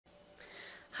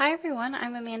Hi everyone,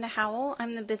 I'm Amanda Howell.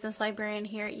 I'm the business librarian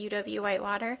here at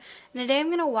UW-Whitewater, and today I'm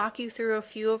going to walk you through a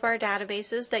few of our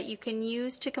databases that you can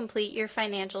use to complete your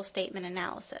financial statement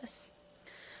analysis.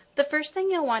 The first thing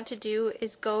you'll want to do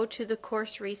is go to the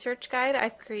course research guide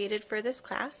I've created for this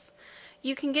class.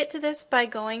 You can get to this by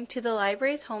going to the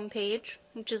library's homepage,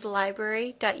 which is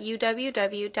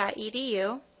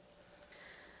libguides.uww.edu,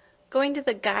 going to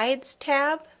the Guides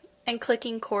tab, and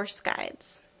clicking Course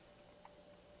Guides.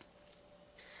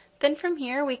 Then from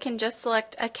here we can just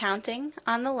select Accounting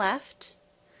on the left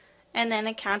and then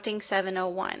Accounting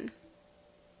 701.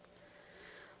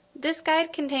 This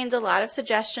guide contains a lot of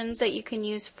suggestions that you can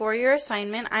use for your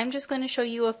assignment. I'm just going to show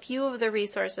you a few of the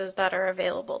resources that are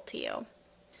available to you.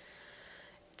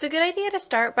 It's a good idea to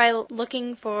start by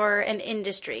looking for an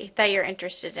industry that you're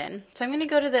interested in. So I'm going to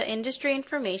go to the Industry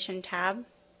Information tab.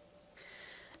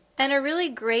 And a really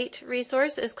great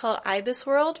resource is called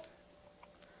IBISWorld.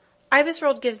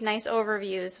 IBISWorld gives nice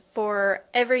overviews for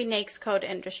every NAICS code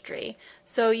industry,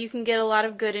 so you can get a lot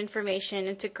of good information.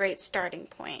 It's a great starting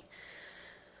point.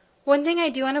 One thing I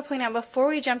do want to point out before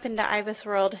we jump into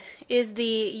IBISWorld is the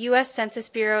U.S. Census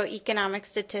Bureau Economic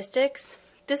Statistics.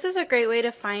 This is a great way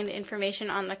to find information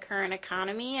on the current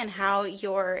economy and how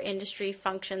your industry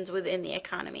functions within the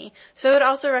economy. So I would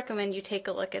also recommend you take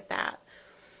a look at that.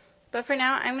 But for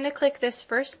now, I'm going to click this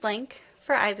first link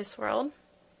for IBISWorld.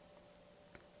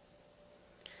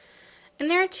 And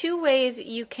there are two ways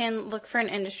you can look for an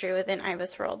industry within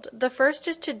IBISWorld. The first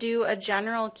is to do a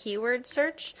general keyword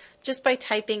search just by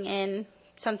typing in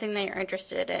something that you're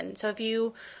interested in. So if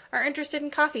you are interested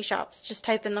in coffee shops, just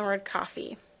type in the word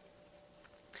coffee.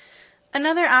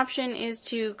 Another option is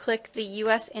to click the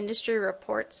U.S. Industry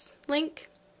Reports link.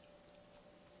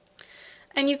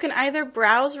 And you can either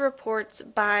browse reports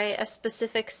by a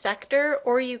specific sector,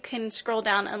 or you can scroll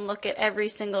down and look at every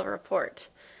single report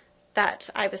that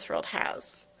IBISWorld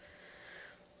has.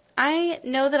 I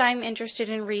know that I'm interested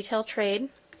in retail trade,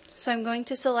 so I'm going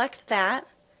to select that.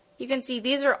 You can see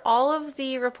these are all of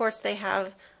the reports they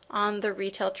have on the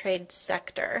retail trade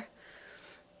sector.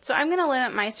 So I'm going to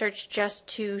limit my search just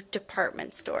to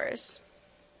department stores.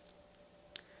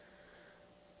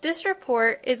 This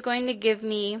report is going to give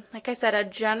me, like I said, a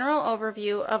general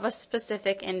overview of a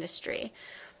specific industry.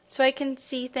 So I can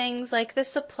see things like the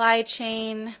supply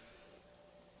chain.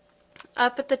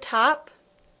 Up at the top,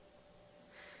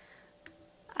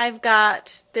 I've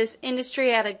got this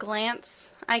industry at a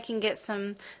glance. I can get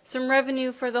some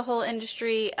revenue for the whole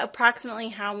industry, approximately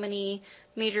how many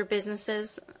major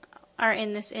businesses are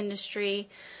in this industry.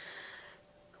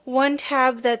 One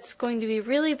tab that's going to be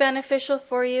really beneficial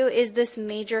for you is this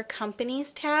Major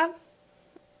Companies tab.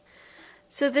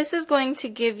 So this is going to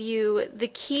give you the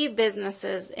key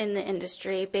businesses in the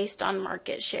industry based on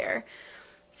market share.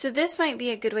 So this might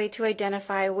be a good way to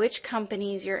identify which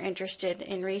companies you're interested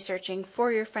in researching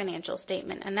for your financial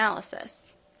statement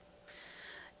analysis.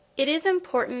 It is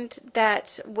important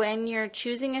that when you're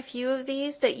choosing a few of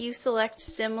these that you select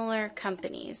similar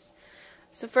companies.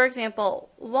 So for example,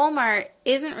 Walmart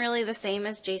isn't really the same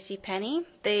as JCPenney.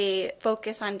 They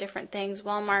focus on different things.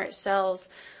 Walmart sells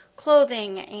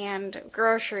clothing and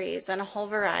groceries and a whole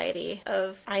variety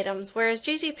of items, whereas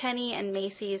JCPenney and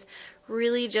Macy's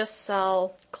really just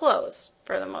sell clothes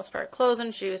for the most part, clothes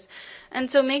and shoes. And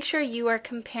so make sure you are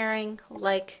comparing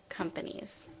like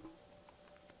companies.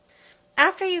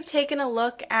 After you've taken a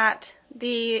look at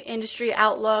the industry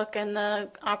outlook and the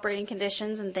operating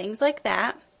conditions and things like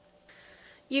that,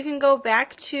 you can go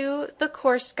back to the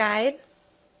course guide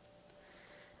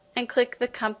and click the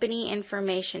Company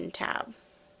Information tab.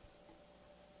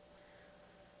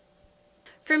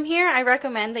 From here, I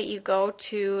recommend that you go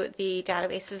to the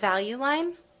database Value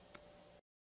Line.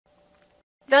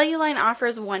 Value Line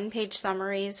offers one-page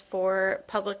summaries for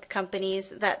public companies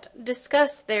that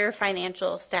discuss their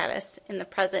financial status in the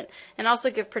present and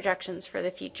also give projections for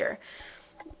the future.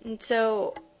 And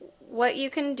so what you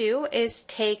can do is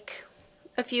take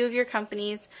a few of your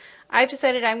companies. I've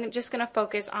decided I'm just going to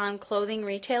focus on clothing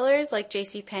retailers like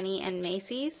JCPenney and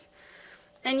Macy's.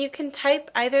 And you can type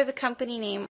either the company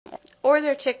name or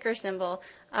their ticker symbol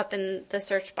up in the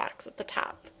search box at the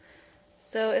top.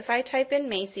 So if I type in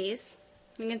Macy's,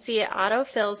 you can see it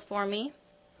auto-fills for me.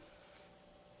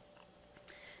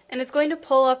 And it's going to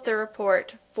pull up the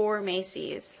report for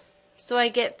Macy's. So I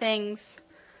get things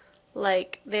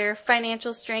like their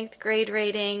financial strength grade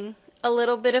rating, a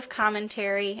little bit of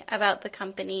commentary about the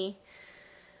company,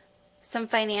 some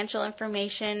financial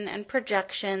information and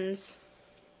projections,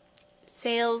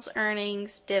 sales,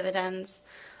 earnings, dividends,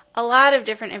 a lot of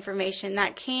different information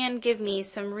that can give me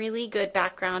some really good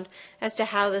background as to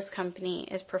how this company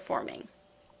is performing.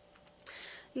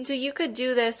 And so you could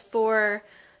do this for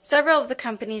several of the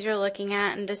companies you're looking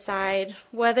at and decide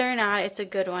whether or not it's a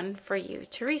good one for you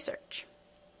to research.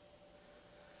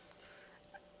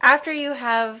 After you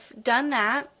have done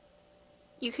that,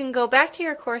 you can go back to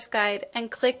your course guide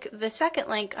and click the second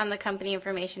link on the Company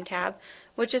Information tab,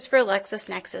 which is for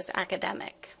LexisNexis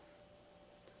Academic.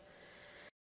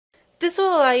 This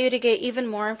will allow you to get even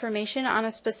more information on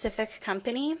a specific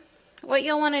company. What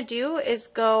you'll want to do is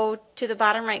go to the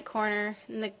bottom right corner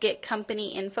in the Get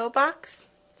Company Info box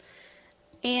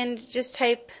and just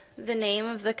type the name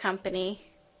of the company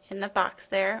in the box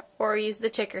there, or use the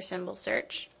ticker symbol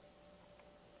search.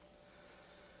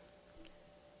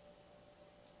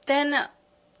 Then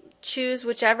choose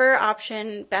whichever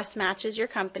option best matches your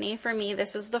company. For me,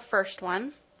 this is the first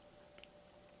one.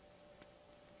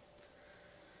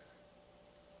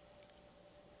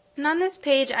 And on this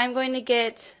page, I'm going to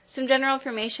get some general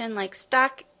information like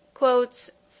stock quotes,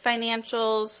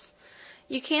 financials.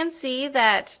 You can see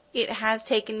that it has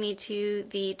taken me to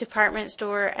the department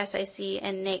store, SIC,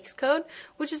 and NAICS code,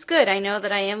 which is good. I know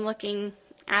that I am looking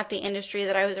at the industry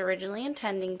that I was originally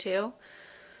intending to.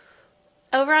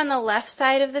 Over on the left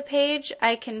side of the page,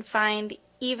 I can find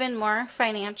even more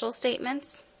financial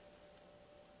statements.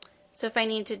 So if I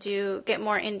need to get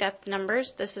more in-depth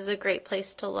numbers, this is a great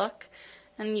place to look.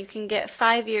 And you can get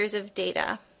 5 years of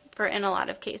data in a lot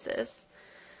of cases.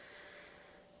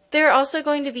 There are also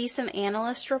going to be some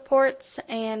analyst reports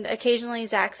and occasionally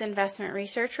Zacks investment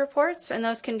research reports, and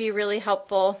those can be really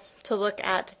helpful to look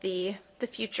at the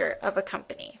future of a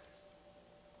company.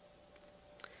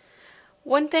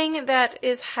 One thing that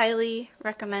is highly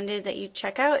recommended that you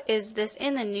check out is this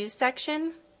in the news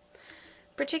section.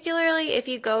 Particularly if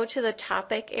you go to the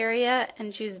topic area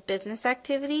and choose business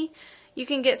activity, you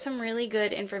can get some really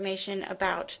good information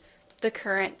about the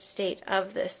current state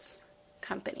of this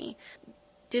company.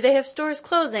 Do they have stores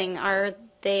closing? Are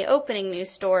they opening new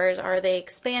stores? Are they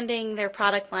expanding their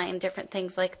product line? Different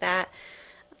things like that.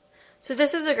 So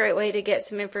this is a great way to get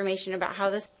some information about how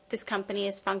this company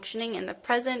is functioning in the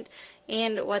present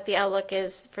and what the outlook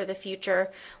is for the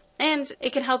future. And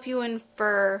it can help you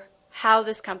infer how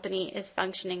this company is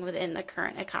functioning within the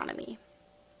current economy.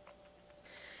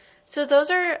 So those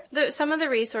are some of the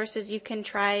resources you can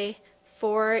try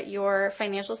for your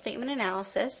financial statement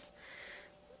analysis.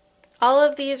 All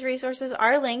of these resources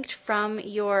are linked from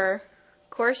your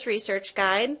course research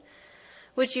guide,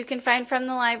 which you can find from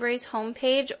the library's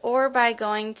homepage or by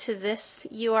going to this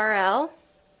URL,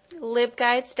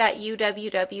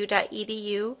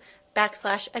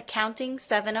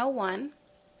 libguides.uww.edu/accounting701.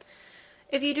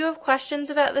 If you do have questions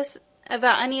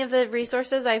about any of the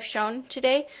resources I've shown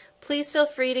today, please feel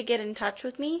free to get in touch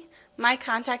with me. My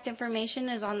contact information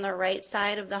is on the right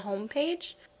side of the home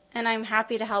page, and I'm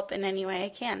happy to help in any way I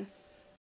can.